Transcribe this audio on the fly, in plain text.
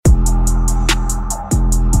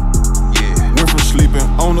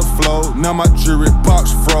on the floor. Now my jewelry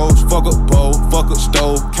box froze. Fuck a bowl, fuck a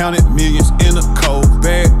stove. Counted millions in a cold.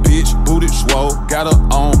 Bad bitch, booty swole. Got her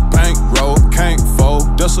on bankroll. Can't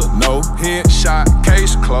fold, that's a no. Headshot,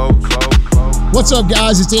 case closed. What's up,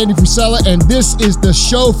 guys? It's Andy Frisella, and this is the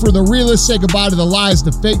show for the realists. Say goodbye to the lies,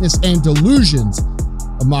 the fakeness, and delusions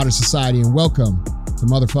of modern society, and welcome to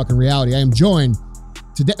motherfucking reality. I am joined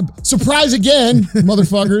today. Surprise again,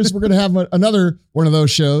 motherfuckers. We're going to have another one of those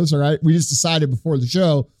shows, all right? We just decided before the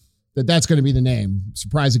show that that's going to be the name.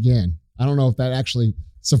 Surprise again. I don't know if that actually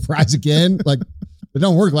surprise again. Like, it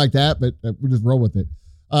don't work like that, but we just roll with it.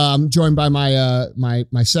 Joined by my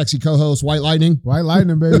my sexy co-host, White Lightning. White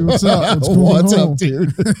Lightning, baby. What's up? What's up, dude?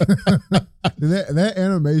 that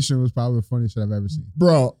animation was probably the funniest shit I've ever seen.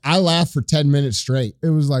 Bro, I laughed for 10 minutes straight. It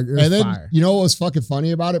was and then, fire. You know what was fucking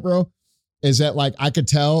funny about it, bro? Is that like I could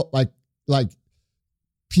tell like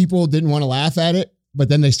people didn't want to laugh at it, but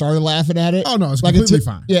then they started laughing at it. Oh no, it's like completely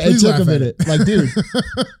fine. Yeah, please, it took a minute. Like, dude,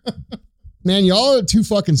 man, y'all are too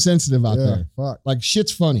fucking sensitive out there. Fuck. Like,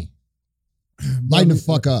 shit's funny. Lighten the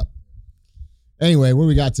fuck up. Anyway, what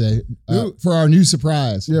we got today for our new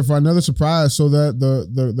surprise? Yeah, for another surprise. So that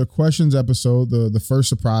the questions episode, the first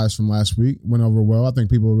surprise from last week went over well. I think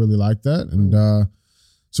people really liked that, and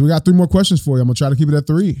so we got 3 more questions for you. I'm gonna try to keep it at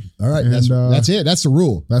 3. All right, and, that's it. That's the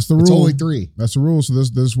rule. That's the rule. It's only 3. That's the rule. So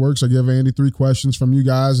this works. I give Andy 3 questions from you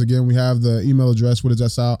guys. Again, we have the email address. What is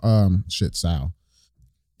that, Sal? Sal.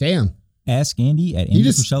 Damn. Ask Andy at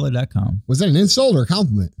andyfrisella.com. Was that an insult or a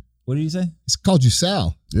compliment? What did you say? It's called you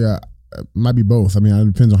Sal. Yeah, it might be both. I mean, it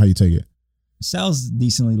depends on how you take it. Sal's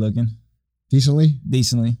decently looking. Decently?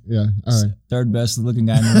 Decently. Yeah, all right. Third best looking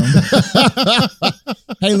guy in the room.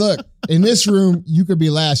 Hey, look, in this room, you could be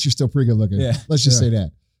last. You're still pretty good looking. Yeah. Let's just say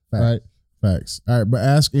that. Facts. All right. Facts. All right, but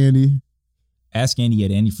ask Andy. Ask Andy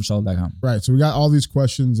at andyfrisella.com. Right, so we got all these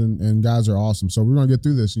questions, and guys are awesome. So we're going to get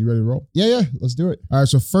through this. Are you ready to roll? Yeah, let's do it. All right,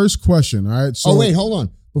 so first question, all right? So, wait, hold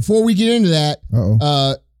on. Before we get into that,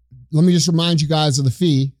 let me just remind you guys of the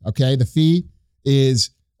fee, okay? The fee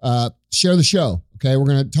is share the show, okay? We're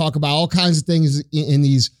going to talk about all kinds of things in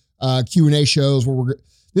these Q&A shows where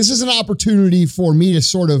this is an opportunity for me to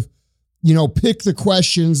sort of, pick the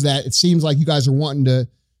questions that it seems like you guys are wanting to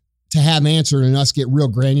have answered and us get real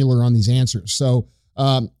granular on these answers. So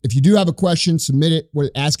if you do have a question, submit it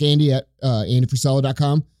with Ask Andy at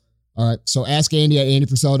andyfrisella.com. All right, so ask Andy at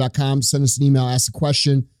andyfrisella.com. Send us an email, ask the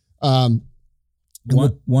question.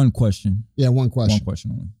 One question. Yeah, one question. One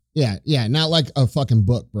question only. Yeah, not like a fucking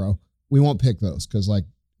book, bro. We won't pick those because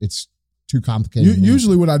it's too complicated.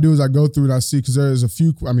 Usually what I do is I go through and I see, because there's a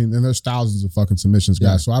few, and there's thousands of fucking submissions, guys.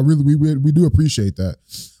 Yeah. So I really, we do appreciate that.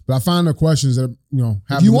 But I find the questions that,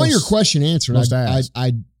 have if you want your question answered,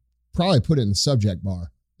 I'd probably put it in the subject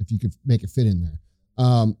bar if you could make it fit in there.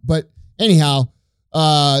 But anyhow,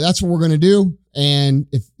 that's what we're going to do. And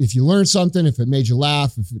if you learned something, if it made you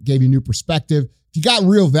laugh, if it gave you new perspective, if you got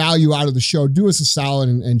real value out of the show, do us a solid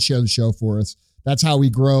and share the show for us. That's how we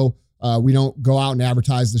grow. We don't go out and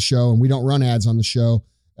advertise the show, and we don't run ads on the show.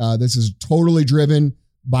 This is totally driven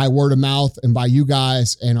by word of mouth and by you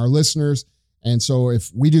guys and our listeners. And so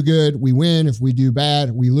if we do good, we win. If we do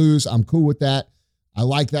bad, we lose. I'm cool with that. I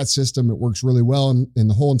like that system. It works really well in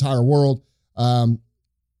the whole entire world.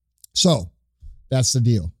 So that's the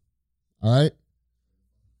deal. All right.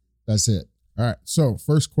 That's it. All right. So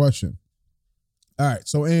first question. All right.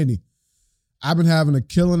 So Andy, I've been having a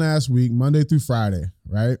killing ass week, Monday through Friday,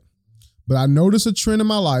 right? But I noticed a trend in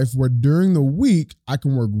my life where during the week, I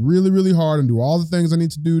can work really, really hard and do all the things I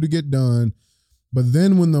need to do to get done. But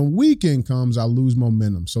then when the weekend comes, I lose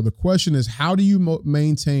momentum. So the question is, how do you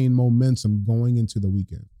maintain momentum going into the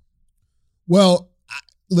weekend? Well,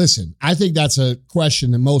 listen, I think that's a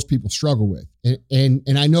question that most people struggle with.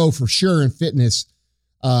 And I know for sure in fitness,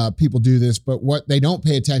 people do this, but what they don't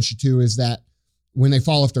pay attention to is that when they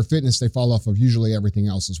fall off their fitness, they fall off of usually everything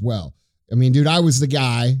else as well. I mean, dude, I was the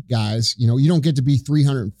guy, guys, you don't get to be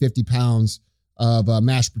 350 pounds of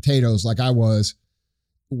mashed potatoes like I was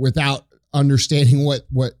without understanding what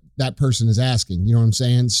that person is asking. You know what I'm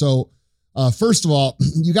saying? So first of all,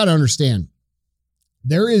 you got to understand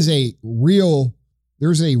there's a real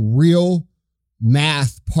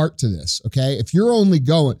math part to this. Okay. If you're only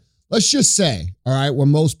going, let's just say, all right, what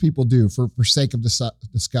most people do for sake of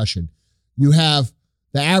discussion, you have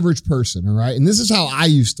the average person. All right. And this is how I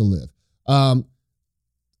used to live.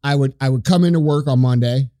 I would come into work on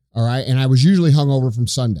Monday. All right. And I was usually hungover from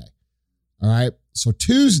Sunday. All right. So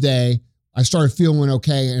Tuesday, I started feeling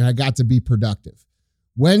okay and I got to be productive.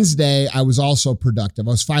 Wednesday, I was also productive.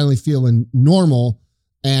 I was finally feeling normal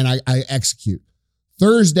and I execute.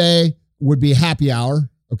 Thursday would be happy hour.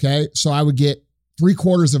 Okay. So I would get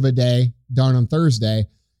 3/4 of a day done on Thursday.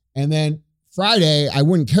 And then Friday, I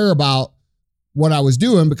wouldn't care about what I was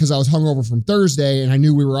doing because I was hungover from Thursday and I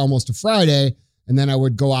knew we were almost to Friday. And then I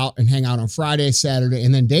would go out and hang out on Friday, Saturday,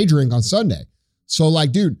 and then day drink on Sunday. So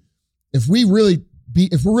like, dude, if we're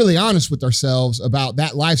really honest with ourselves about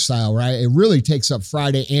that lifestyle, right, it really takes up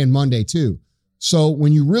Friday and Monday too. So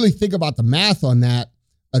when you really think about the math on that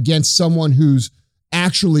against someone who's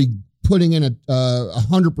actually putting in a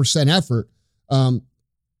 100% effort,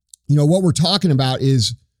 what we're talking about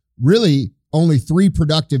is really only 3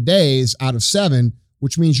 productive days out of 7,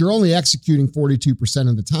 which means you're only executing 42%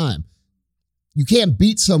 of the time. You can't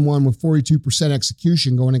beat someone with 42%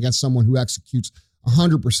 execution going against someone who executes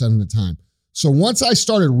 100% of the time. So once I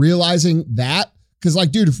started realizing that, because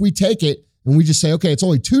like, dude, if we take it and we just say, okay, it's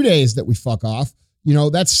only 2 days that we fuck off,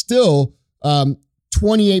 that's still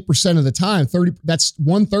 28% of the time, that's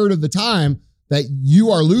 1/3 of the time that you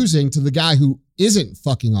are losing to the guy who isn't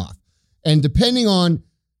fucking off. And depending on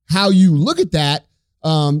how you look at that,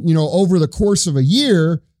 over the course of a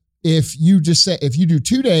year, if you do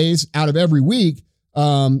 2 days out of every week,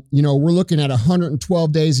 we're looking at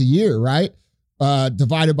 112 days a year, right?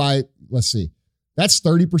 Divided by, let's see, that's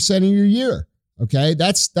 30% of your year. Okay.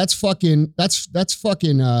 That's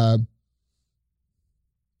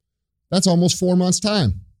almost 4 months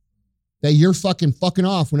time that you're fucking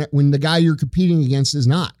off when the guy you're competing against is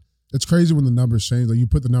not. It's crazy when the numbers change. Like you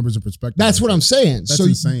put the numbers in perspective. That's what I'm saying. That's so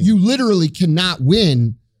insane. You literally cannot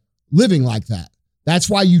win living like that. That's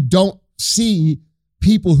why you don't see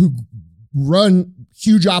people who run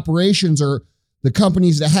huge operations or the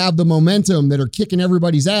companies that have the momentum that are kicking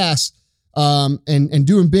everybody's ass and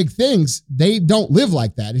doing big things. They don't live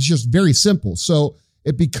like that. It's just very simple. So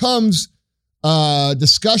it becomes a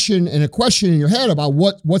discussion and a question in your head about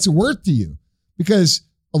what's it worth to you? Because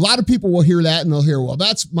a lot of people will hear that and they'll hear, well,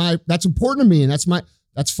 that's important to me. And that's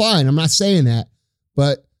fine. I'm not saying that,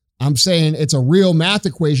 but I'm saying it's a real math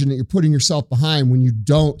equation that you're putting yourself behind when you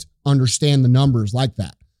don't understand the numbers like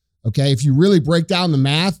that. Okay. If you really break down the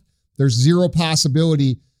math, there's zero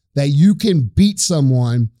possibility that you can beat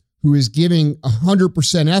someone who is giving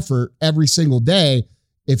 100% effort every single day.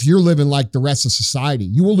 If you're living like the rest of society,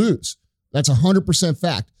 you will lose. That's 100%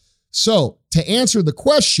 fact. So to answer the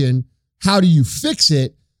question, how do you fix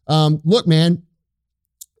it? Look, man,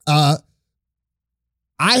 you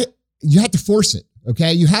have to force it.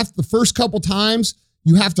 Okay. The first couple times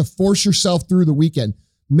you have to force yourself through the weekend.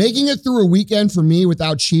 Making it through a weekend for me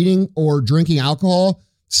without cheating or drinking alcohol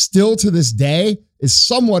still to this day is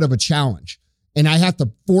somewhat of a challenge. And I have to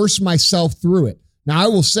force myself through it. Now I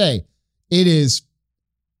will say it is,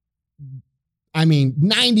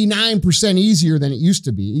 99% easier than it used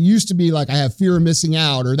to be. It used to be like I have fear of missing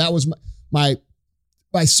out, or that was my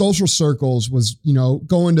social circles was,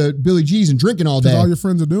 going to Billy G's and drinking all day. All your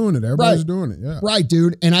friends are doing it. Everybody's doing it. Yeah. Right,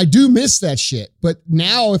 dude. And I do miss that shit. But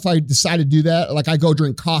now if I decide to do that, like I go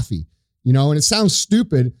drink coffee, and it sounds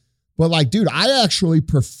stupid, but like, dude, I actually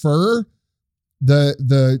prefer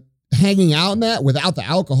the hanging out in that without the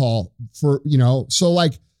alcohol so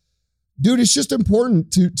like, dude, it's just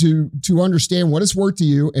important to understand what it's worth to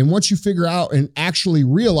you. And once you figure out and actually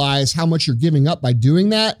realize how much you're giving up by doing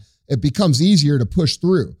that, it becomes easier to push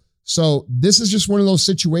through. So this is just one of those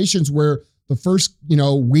situations where the first,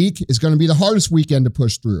 week is going to be the hardest weekend to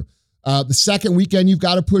push through. The second weekend you've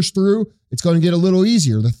got to push through, it's going to get a little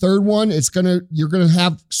easier. The third one, you're going to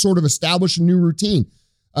have sort of established a new routine.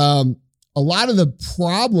 A lot of the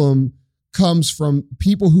problem comes from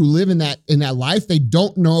people who live in that life. They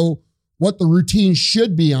don't know what the routine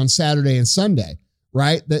should be on Saturday and Sunday,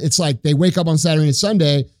 right? It's like they wake up on Saturday and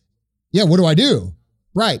Sunday. Yeah, what do I do?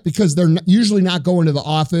 Right, because they're usually not going to the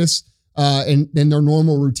office and their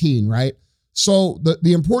normal routine, right? So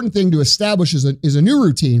the important thing to establish is a new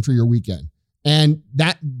routine for your weekend. And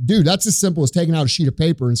that's as simple as taking out a sheet of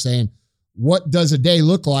paper and saying, what does a day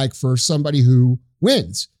look like for somebody who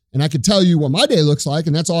wins? And I could tell you what my day looks like,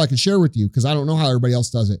 and that's all I can share with you because I don't know how everybody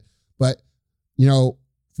else does it. But,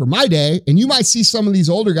 for my day, and you might see some of these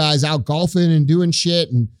older guys out golfing and doing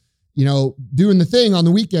shit and, doing the thing on the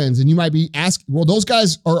weekends. And you might be asking, well, those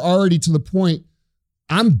guys are already to the point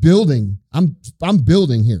I'm building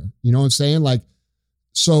here. You know what I'm saying? Like,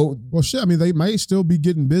 so. Well, shit. They might still be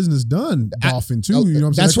getting business done golfing too. You know what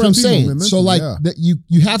I'm saying? That's what I'm saying. So like that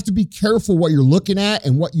you have to be careful what you're looking at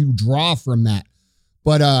and what you draw from that.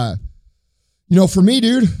 But, for me,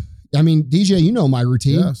 dude, DJ, my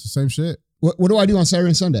routine. Yeah, it's the same shit. What do I do on Saturday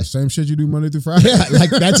and Sunday? Same shit you do Monday through Friday. Yeah, like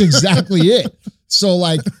that's exactly it. So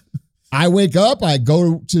like I wake up, I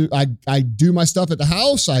do my stuff at the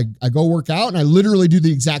house, I go work out, and I literally do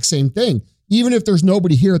the exact same thing. even if there's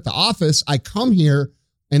nobody here at the office, I come here,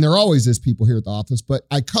 and there always is people here at the office, but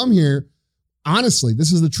I come here, honestly,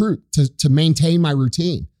 this is the truth, to maintain my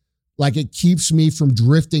routine. Like it keeps me from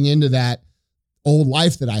drifting into that old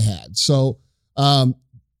life that I had. So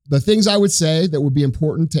the things I would say that would be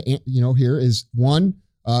important to, here is one,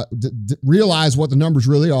 realize what the numbers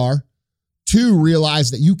really are. Two,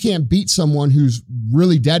 realize that you can't beat someone who's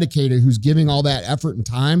really dedicated, who's giving all that effort and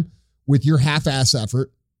time with your half-ass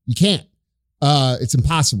effort. You can't. It's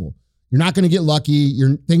impossible. You're not going to get lucky.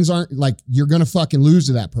 Things aren't like you're going to fucking lose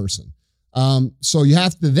to that person. So you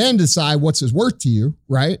have to then decide what's his worth to you,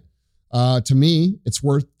 right? To me, it's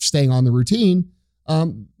worth staying on the routine.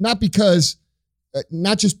 Not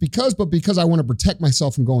just because, but because I want to protect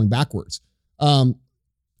myself from going backwards.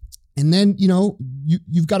 And then,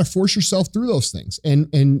 you've got to force yourself through those things.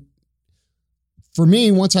 And for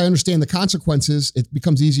me, once I understand the consequences, it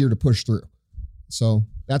becomes easier to push through. So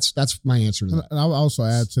that's my answer to that. And I'll also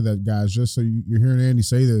add to that, guys, just so you're hearing Andy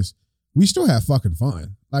say this, we still have fucking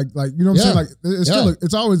fun. Like, you know what I'm saying? Like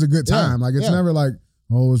it's always a good time. Like it's never like,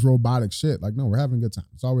 oh, it's robotic shit. Like, no, we're having a good time.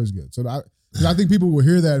 It's always good. So I think people will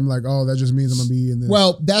hear that and be like, oh, that just means I'm going to be in this.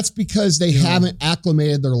 Well, that's because they haven't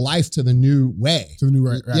acclimated their life to the new way. To the new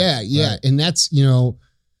right. Yeah. Right. And that's,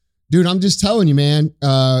 dude, I'm just telling you, man,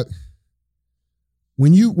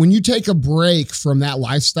 when you take a break from that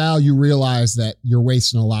lifestyle, you realize that you're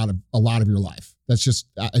wasting a lot of your life. It's just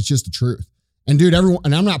the truth. And dude,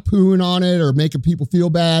 and I'm not pooing on it or making people feel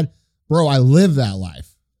bad. Bro, I live that life.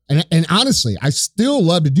 And honestly, I still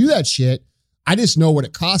love to do that shit. I just know what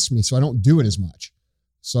it costs me, so I don't do it as much.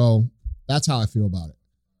 So that's how I feel about it.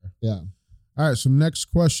 Yeah. All right. So next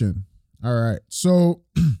question. All right. So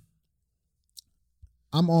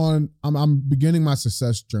I'm beginning my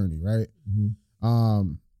success journey, right?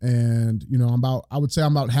 Mm-hmm. And I would say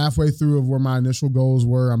I'm about halfway through of where my initial goals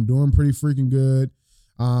were. I'm doing pretty freaking good.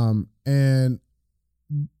 And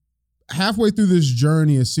halfway through this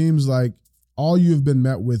journey, it seems like all you have been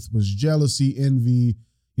met with was jealousy, envy,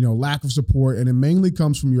 lack of support, and it mainly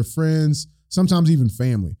comes from your friends, sometimes even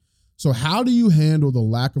family. So how do you handle the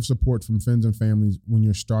lack of support from friends and families when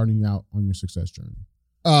you're starting out on your success journey?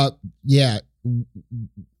 Yeah,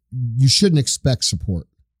 you shouldn't expect support.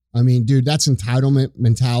 I mean, dude, that's entitlement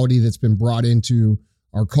mentality that's been brought into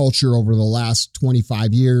our culture over the last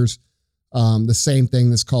 25 years. The same thing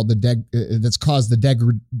that's called that's caused the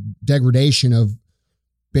degradation of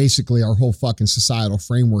basically our whole fucking societal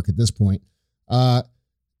framework at this point.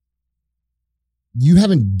 You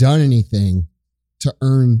haven't done anything to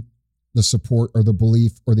earn the support or the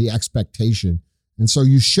belief or the expectation. And so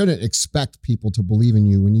you shouldn't expect people to believe in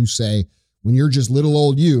you when you're just little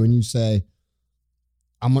old you and you say,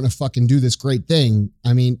 I'm going to fucking do this great thing.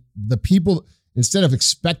 I mean, instead of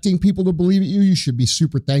expecting people to believe in you, you should be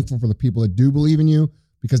super thankful for the people that do believe in you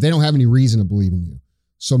because they don't have any reason to believe in you.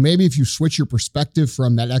 So maybe if you switch your perspective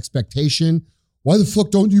from that expectation, why the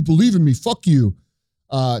fuck don't you believe in me? Fuck you.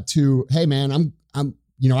 To, hey man, I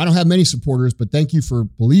don't have many supporters, but thank you for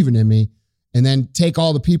believing in me. And then take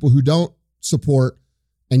all the people who don't support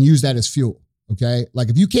and use that as fuel. Okay. Like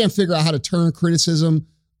if you can't figure out how to turn criticism,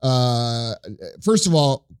 first of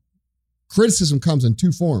all, criticism comes in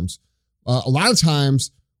two forms. A lot of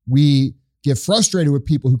times we get frustrated with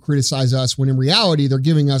people who criticize us when in reality, they're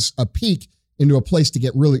giving us a peek into a place to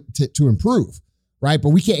get really to improve. Right. But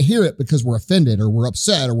we can't hear it because we're offended or we're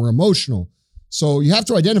upset or we're emotional. So you have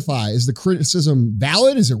to identify, is the criticism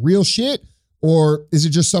valid? Is it real shit? Or is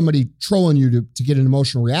it just somebody trolling you to get an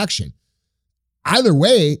emotional reaction? Either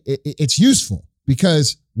way, it's useful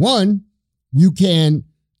because one, you can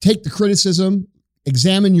take the criticism,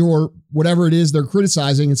 examine your whatever it is they're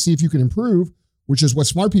criticizing and see if you can improve, which is what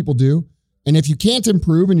smart people do. And if you can't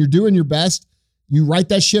improve and you're doing your best, you write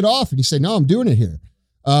that shit off and you say, no, I'm doing it here.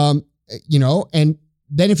 And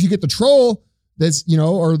then if you get the troll that's,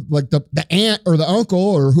 or like the aunt or the uncle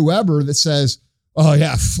or whoever that says, oh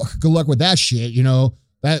yeah, fuck, good luck with that shit.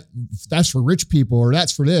 That's for rich people or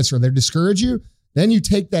that's for this, or they discourage you. Then you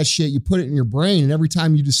take that shit, you put it in your brain. And every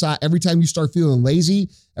time you start feeling lazy,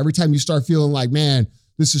 every time you start feeling like, man,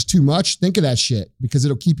 this is too much, think of that shit because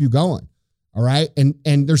it'll keep you going. All right. And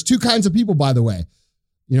there's two kinds of people, by the way.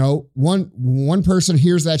 One person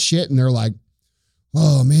hears that shit and they're like,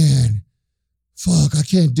 oh man, fuck, I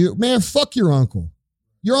can't do it. Man, fuck your uncle.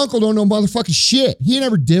 Your uncle don't know motherfucking shit. He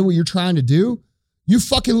never did what you're trying to do. You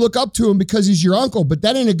fucking look up to him because he's your uncle, but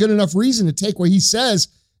that ain't a good enough reason to take what he says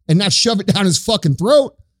and not shove it down his fucking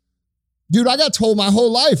throat. Dude, I got told my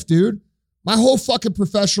whole life, dude. My whole fucking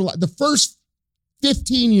professional life. The first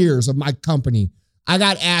 15 years of my company, I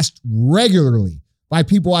got asked regularly by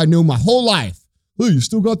people I knew my whole life, oh, you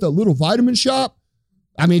still got that little vitamin shop?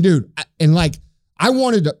 I mean, dude, I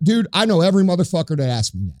know every motherfucker that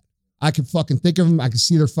asked me that. I can fucking think of them. I can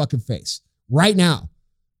see their fucking face right now.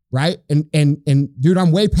 Right. And dude,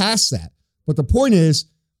 I'm way past that. But the point is,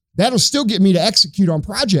 that'll still get me to execute on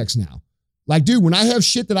projects now. Like, dude, when I have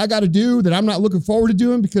shit that I got to do that I'm not looking forward to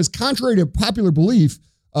doing, because contrary to popular belief,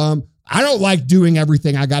 I don't like doing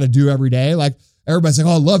everything I got to do every day. Like, everybody's like,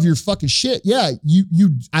 oh, I love your fucking shit. Yeah,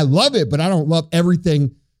 I love it, but I don't love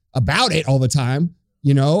everything about it all the time,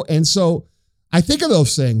 you know? And so I think of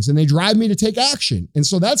those things and they drive me to take action. And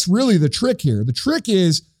so that's really the trick here. The trick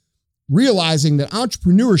is realizing that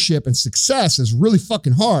entrepreneurship and success is really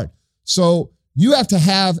fucking hard. So you have to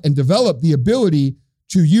have and develop the ability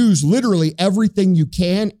to use literally everything you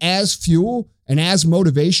can as fuel and as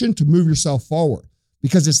motivation to move yourself forward,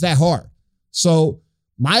 because it's that hard. So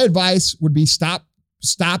my advice would be stop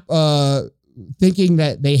thinking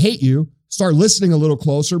that they hate you. Start listening a little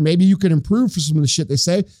closer. Maybe you can improve for some of the shit they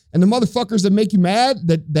say. And the motherfuckers that make you mad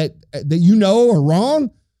that you know are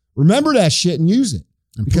wrong, remember that shit and use it.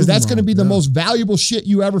 Because that's going to be the most valuable shit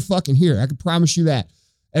you ever fucking hear. I can promise you that.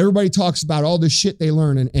 Everybody talks about all this shit they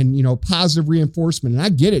learn and you know, positive reinforcement. And I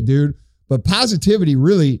get it, dude. But positivity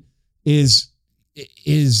really is,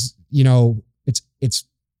 you know,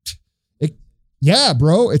 yeah,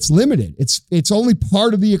 bro, it's limited. It's only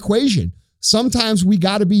part of the equation. Sometimes we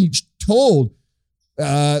got to be told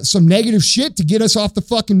some negative shit to get us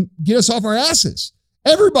off our asses.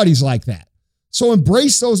 Everybody's like that. So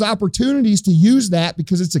embrace those opportunities to use that,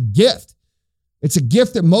 because it's a gift. It's a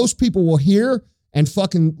gift that most people will hear and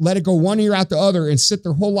fucking let it go one ear out the other and sit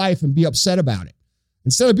their whole life and be upset about it.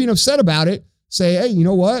 Instead of being upset about it, say, hey, you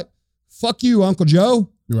know what? Fuck you, Uncle Joe.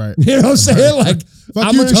 Right. You know what I'm saying? Like,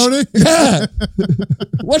 fuck you, Tony. Yeah.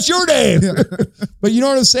 What's your name? Yeah. But you know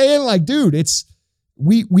what I'm saying? Like, dude,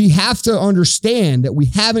 we have to understand that we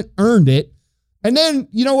haven't earned it. And then,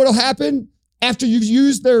 you know what'll happen? After you've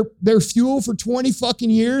used their fuel for 20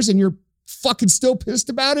 fucking years and you're fucking still pissed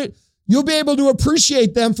about it, you'll be able to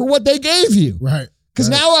appreciate them for what they gave you. Right. Because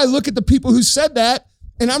now I look at the people who said that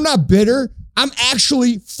and I'm not bitter. I'm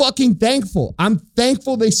actually fucking thankful. I'm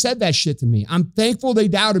thankful they said that shit to me. I'm thankful they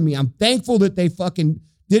doubted me. I'm thankful that they fucking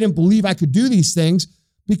didn't believe I could do these things,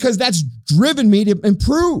 because that's driven me to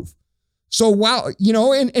improve. So while, you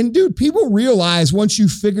know, and dude, people realize once you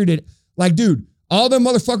figured it, like, dude, all the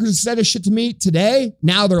motherfuckers that said this shit to me today,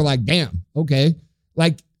 now they're like, damn, okay.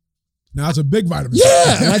 Like, now it's a big vitamin.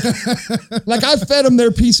 Yeah. like I fed them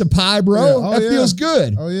their piece of pie, bro. Yeah. Oh, that feels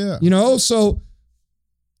good. Oh yeah. You know, so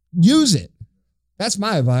use it. That's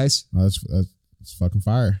my advice. Oh, that's fucking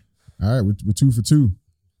fire. All right. We're 2 for 2.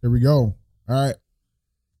 Here we go. All right.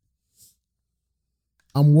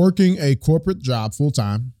 I'm working a corporate job full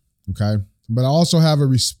time. Okay. But I also have a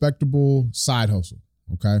respectable side hustle.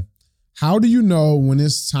 Okay. How do you know when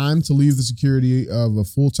it's time to leave the security of a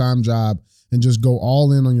full-time job and just go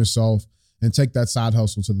all in on yourself and take that side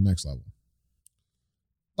hustle to the next level?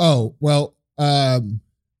 Oh, well,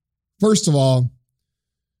 first of all,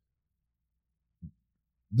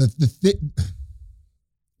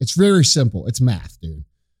 it's very simple. It's math, dude.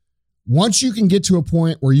 Once you can get to a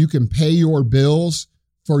point where you can pay your bills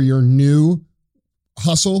for your new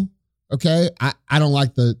hustle, okay? I don't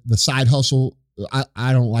like the side hustle.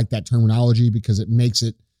 I don't like that terminology because it makes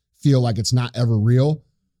it feel like it's not ever real.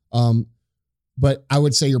 But I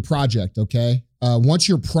would say your project, okay? Once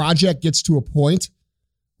your project gets to a point,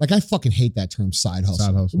 like, I fucking hate that term, side hustle.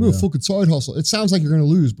 Side hustle, a fucking side hustle. It sounds like you're going to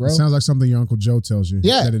lose, bro. It sounds like something your Uncle Joe tells you.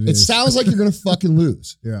 Yeah, that it sounds like you're going to fucking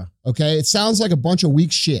lose. Yeah. Okay? It sounds like a bunch of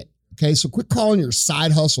weak shit. Okay? So quit calling it your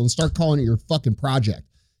side hustle and start calling it your fucking project.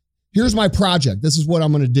 Here's my project. This is what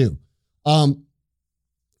I'm going to do.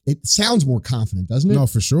 It sounds more confident, doesn't it? No,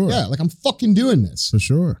 for sure. Yeah, like I'm fucking doing this. For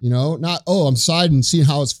sure. You know, not, oh, I'm siding and seeing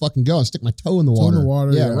how it's fucking going. Stick my toe in the water. Toe in the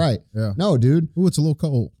water. Yeah, right. Yeah. No, dude. Ooh, it's a little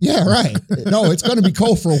cold. Yeah, right. No, it's going to be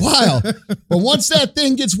cold for a while. But once that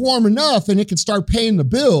thing gets warm enough and it can start paying the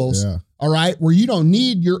bills, all right, where you don't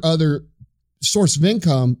need your other source of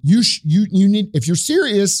income, you need, if you're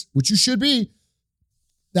serious, which you should be,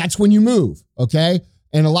 that's when you move, okay?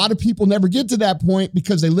 And a lot of people never get to that point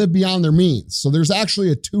because they live beyond their means. So there's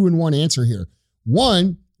actually a 2-in-1 answer here.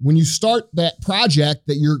 One, when you start that project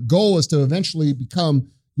that your goal is to eventually become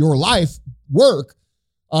your life work,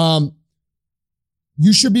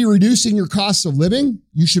 you should be reducing your costs of living.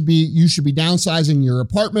 You should be downsizing your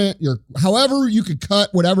apartment, however you could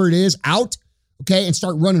cut whatever it is out, okay, and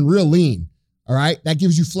start running real lean. All right. That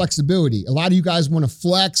gives you flexibility. A lot of you guys want to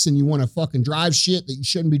flex and you want to fucking drive shit that you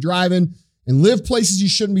shouldn't be driving and live places you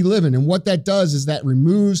shouldn't be living. And what that does is that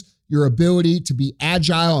removes your ability to be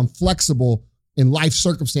agile and flexible in life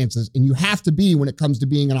circumstances. And you have to be when it comes to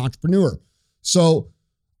being an entrepreneur. So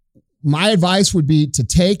my advice would be to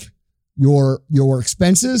take your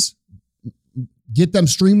expenses, get them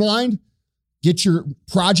streamlined, get your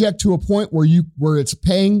project to a point where it's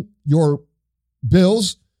paying your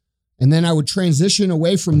bills. And then I would transition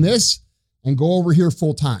away from this and go over here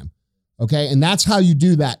full time. Okay. And that's how you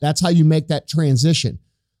do that. That's how you make that transition.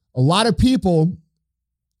 A lot of people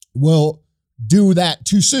will do that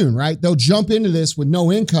too soon, right? They'll jump into this with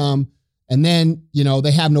no income and then,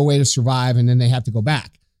 they have no way to survive and then they have to go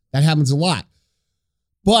back. That happens a lot.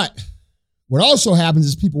 But what also happens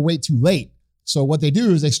is people wait too late. So what they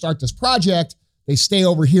do is they start this project, they stay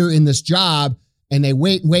over here in this job and they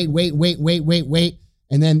wait.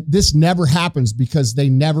 And then this never happens because they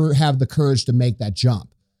never have the courage to make that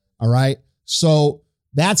jump. All right. So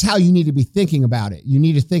that's how you need to be thinking about it. You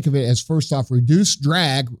need to think of it as, first off, reduce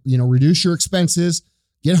drag, reduce your expenses,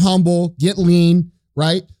 get humble, get lean,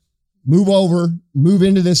 right? Move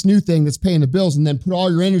into this new thing that's paying the bills, and then put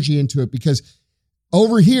all your energy into it, because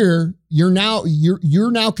over here, you're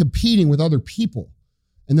now competing with other people,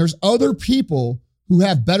 and there's other people who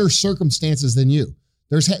have better circumstances than you.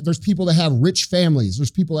 There's people that have rich families.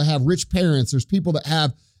 There's people that have rich parents. There's people that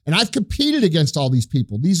have, and I've competed against all these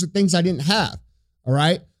people. These are things I didn't have. All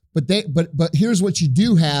right. But here's what you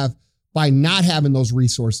do have by not having those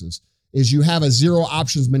resources is you have a zero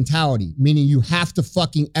options mentality, meaning you have to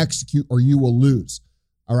fucking execute or you will lose.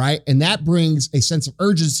 All right. And that brings a sense of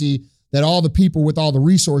urgency that all the people with all the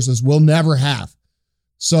resources will never have.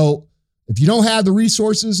 So if you don't have the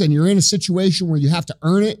resources and you're in a situation where you have to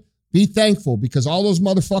earn it, be thankful, because all those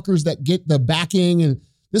motherfuckers that get the backing, and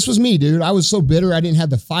this was me, dude. I was so bitter. I didn't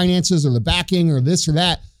have the finances or the backing or this or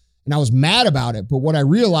that. And I was mad about it. But what I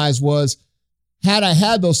realized was, had I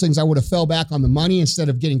had those things, I would have fell back on the money instead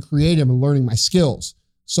of getting creative and learning my skills.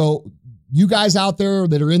 So you guys out there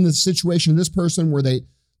that are in the situation of this person where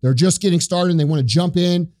they're just getting started and they want to jump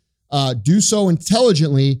in, do so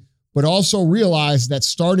intelligently, but also realize that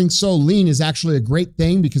starting so lean is actually a great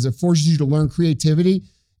thing because it forces you to learn creativity.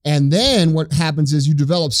 And then what happens is you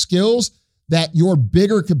develop skills that your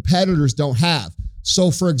bigger competitors don't have. So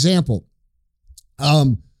for example,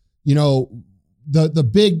 the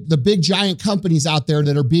big giant companies out there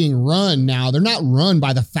that are being run now, they're not run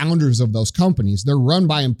by the founders of those companies. They're run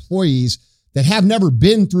by employees that have never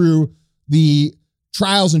been through the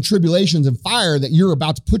trials and tribulations and fire that you're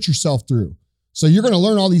about to put yourself through. So you're going to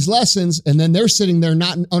learn all these lessons, and then they're sitting there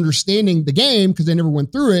not understanding the game because they never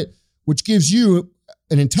went through it, which gives you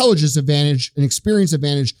an intelligence advantage, an experience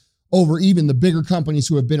advantage over even the bigger companies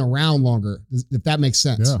who have been around longer, if that makes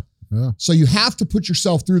sense. Yeah. So you have to put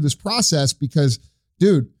yourself through this process because,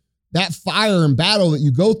 dude, that fire and battle that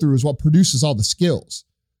you go through is what produces all the skills.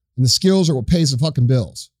 And the skills are what pays the fucking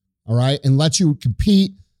bills. All right. And lets you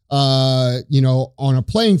compete, on a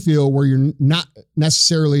playing field where you're not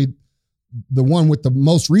necessarily the one with the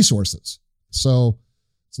most resources. So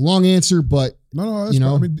it's a long answer, but no, that's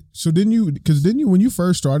I mean, so didn't you when you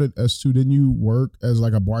first started S2, didn't you work as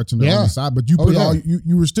like a bartender on the side, but you put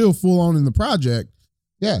you were still full on in the project.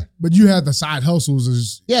 Yeah. But you had the side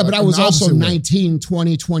hustles. But I was also 19,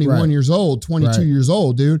 20, 21 years old, 22 years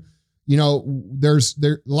old, dude. There's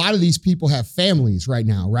a lot of these people have families right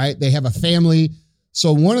now, right? They have a family.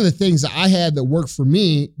 So one of the things that I had that worked for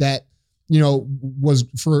me that, was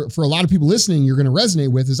for a lot of people listening, you're going to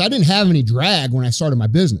resonate with, is I didn't have any drag when I started my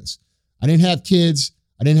business. I didn't have kids.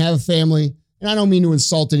 I didn't have a family. And I don't mean to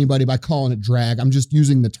insult anybody by calling it drag. I'm just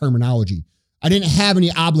using the terminology. I didn't have any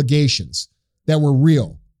obligations that were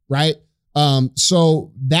real, right?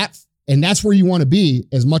 So that's where you want to be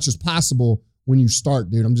as much as possible when you start,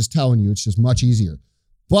 dude. I'm just telling you, it's just much easier.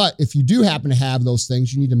 But if you do happen to have those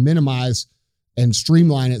things, you need to minimize and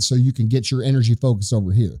streamline it so you can get your energy focus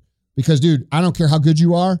over here. Because, dude, I don't care how good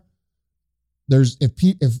you are.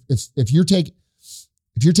 If you're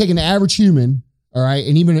taking the average human, all right,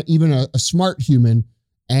 and even a smart human,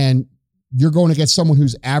 and you're going against someone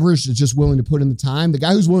who's average that's just willing to put in the time. The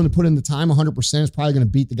guy who's willing to put in the time 100% is probably going to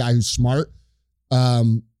beat the guy who's smart,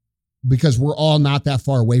 because we're all not that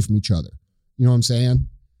far away from each other. You know what I'm saying?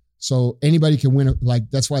 So anybody can win. Like,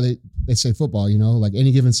 that's why they say football, like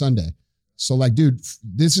any given Sunday. So like, dude,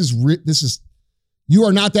 you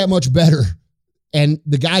are not that much better. And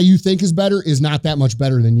the guy you think is better is not that much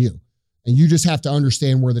better than you. And you just have to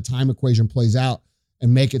understand where the time equation plays out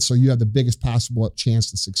and make it so you have the biggest possible chance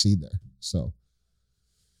to succeed there. So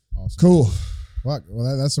awesome. Cool. Fuck.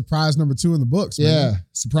 Well, that's surprise number 2 in the books, man. Yeah.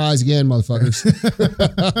 Surprise again, motherfuckers.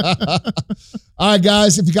 All right,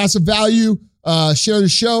 guys. If you got some value, share the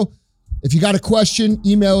show. If you got a question,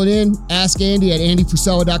 email it in. Ask Andy at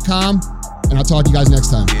andyfrisella.com. and I'll talk to you guys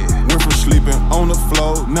next time. Yeah. Went from sleeping on the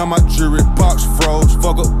floor, now my jewelry box froze.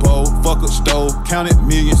 Fuck a bowl, fuck a stove, counted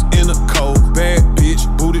millions in a cold. Bad bitch,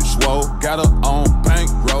 booted swole, got her on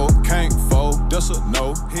bankroll, can't fold, that's a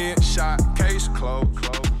no. Headshot, case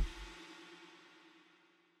closed.